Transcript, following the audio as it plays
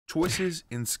Choices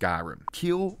in Skyrim: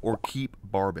 kill or keep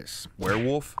Barbas,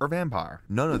 werewolf or vampire.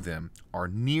 None of them are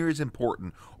near as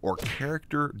important or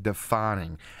character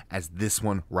defining as this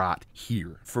one right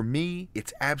here. For me,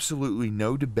 it's absolutely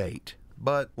no debate,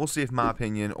 but we'll see if my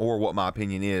opinion or what my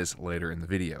opinion is later in the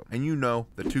video. And you know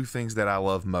the two things that I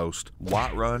love most: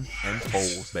 Whiterun and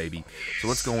polls, baby. So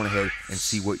let's go on ahead and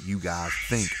see what you guys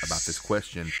think about this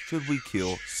question. Should we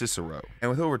kill Cicero?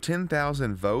 And with over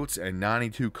 10,000 votes and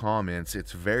 92 comments,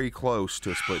 it's very close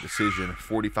to a split decision.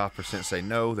 45% say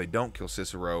no, they don't kill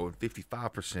Cicero, and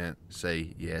 55%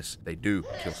 say yes, they do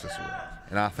kill Cicero.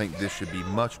 And I think this should be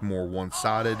much more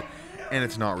one-sided. And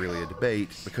it's not really a debate,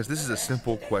 because this is a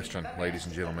simple question, ladies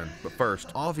and gentlemen. But first,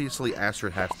 obviously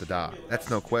Astrid has to die. That's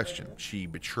no question. She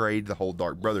betrayed the whole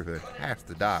Dark Brotherhood. Has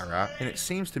to die, right? And it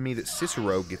seems to me that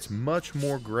Cicero gets much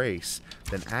more grace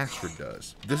than Astrid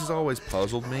does. This has always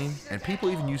puzzled me, and people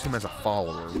even use him as a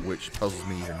follower, which puzzles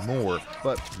me even more.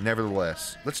 But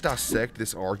nevertheless, let's dissect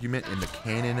this argument in the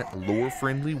canon,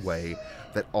 lore-friendly way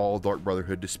that all Dark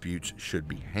Brotherhood disputes should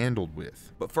be handled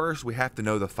with. But first, we have to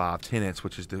know the 5 tenets,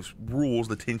 which is the rules,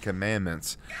 the 10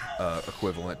 commandments,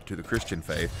 equivalent to the Christian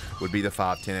faith, would be the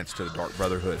 5 tenets to the Dark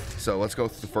Brotherhood. So let's go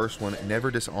through the first one: never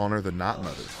dishonor the Night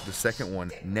Mother. The second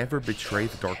one: never betray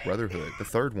the Dark Brotherhood. The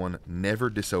third one: never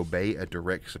disobey a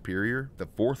direct superior. The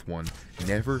fourth one: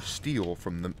 never steal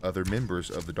from the other members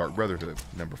of the Dark Brotherhood.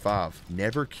 Number 5: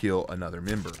 never kill another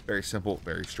member. Very simple,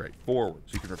 very straightforward.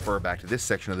 So you can refer back to this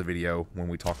section of the video when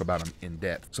we talk about them in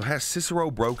depth. So has Cicero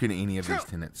broken any of these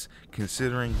tenets?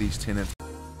 Considering these tenets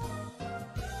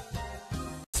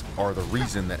are the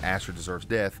reason that Astrid deserves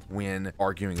death when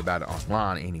arguing about it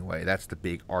online anyway. That's the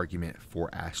big argument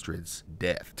for Astrid's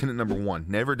death. Tenet number 1: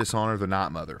 never dishonor the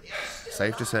Night Mother.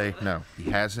 Safe to say, no, he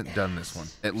hasn't done this one,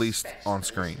 at least on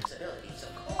screen.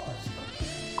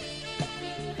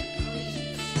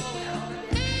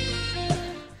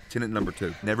 Tenet number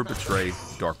 2: never betray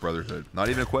Dark Brotherhood. Not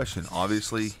even a question.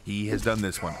 Obviously, he has done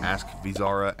this one. Ask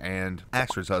Vizara and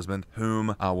Astrid's husband,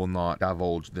 whom I will not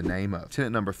divulge the name of.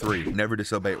 Tenet number 3: never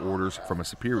disobey orders from a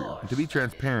superior. And to be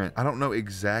transparent, I don't know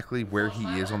exactly where he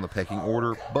is on the pecking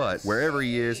order, but wherever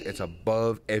he is, it's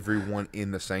above everyone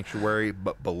in the sanctuary,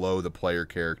 but below the player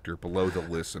character, below the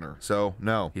listener. So,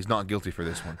 no, he's not guilty for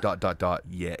this one. ...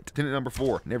 yet. Tenet number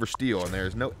 4: never steal. And there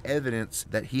is no evidence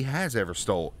that he has ever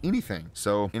stole anything.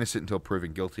 So, innocent until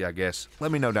proven guilty, I guess.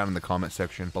 Let me know down in the comment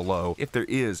section below if there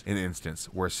is an instance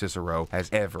where Cicero has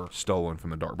ever stolen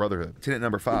from the Dark Brotherhood. Tenet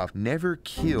number 5: never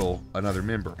kill another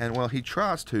member. And well, he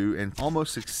tries to and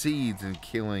almost succeeds in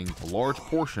killing a large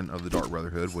portion of the Dark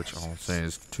Brotherhood, which I'll say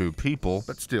is 2 people,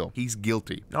 but still, he's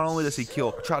guilty. Not only does he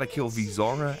try to kill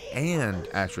Vizara and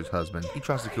Astrid's husband, he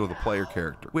tries to kill the player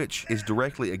character, which is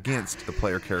directly against the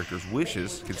player character's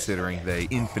wishes, considering they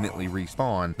infinitely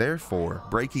respawn, therefore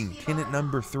breaking tenet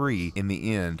number 3 in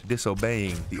the end,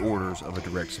 disobeying the orders of a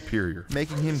direct superior,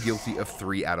 making him guilty of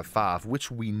 3 out of 5, which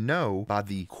we know by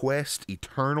the quest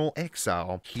Eternal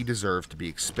Exile, he deserves to be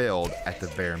expelled at the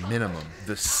bare minimum.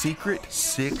 The secret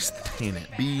 6th tenet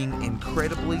being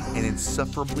incredibly and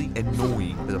insufferably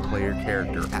annoying to the player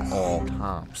character at all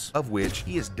times, of which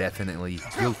he is definitely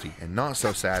guilty. And not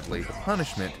so sadly, the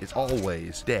punishment is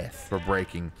always death for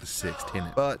breaking the 6th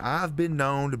tenet. But I've been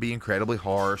known to be incredibly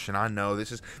harsh, and I know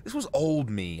this was old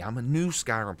me. I'm a new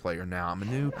Skyrim player now.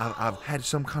 I've had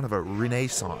some kind of a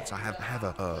renaissance. I have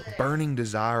a burning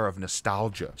desire of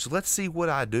nostalgia. So let's see what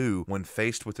I do when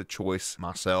faced with a choice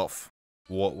myself.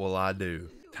 What will I do?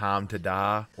 Time to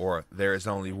die, or there is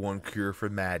only one cure for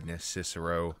madness,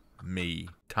 Cicero? Me.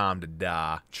 Time to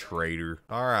die, traitor.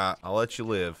 Alright, I'll let you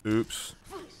live. Oops.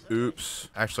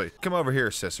 Actually, come over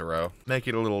here, Cicero. Make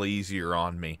it a little easier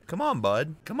on me. Come on,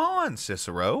 bud. Come on,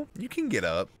 Cicero. You can get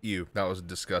up. That was a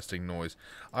disgusting noise.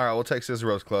 Alright, we'll take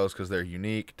Cicero's clothes because they're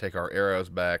unique. Take our arrows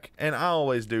back. And I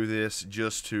always do this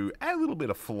just to add a little bit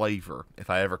of flavor if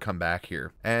I ever come back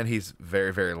here. And he's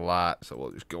very, very light, so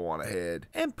we'll just go on ahead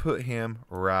and put him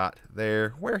right there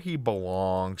where he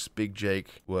belongs. Big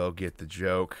Jake will get the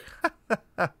joke.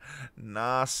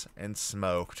 Nice and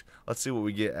smoked. Let's see what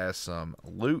we get as some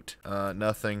loot.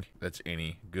 Nothing that's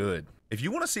any good. If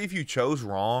you want to see if you chose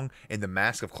wrong in the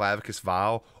Mask of Clavicus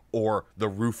Vial or the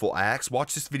Rueful Axe,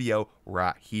 watch this video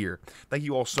right here. Thank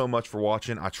you all so much for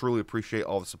watching. I truly appreciate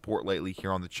all the support lately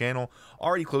here on the channel.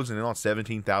 Already closing in on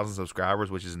 17,000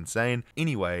 subscribers, which is insane.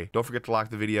 Anyway, don't forget to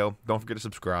like the video. Don't forget to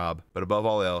subscribe. But above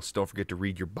all else, don't forget to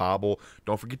read your Bible.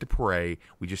 Don't forget to pray.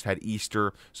 We just had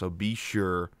Easter, so be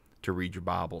sure to read your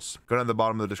Bibles. Go down to the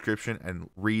bottom of the description and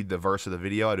read the verse of the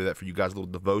video. I do that for you guys, a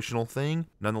little devotional thing.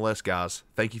 Nonetheless, guys,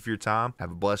 thank you for your time.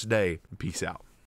 Have a blessed day, and peace out.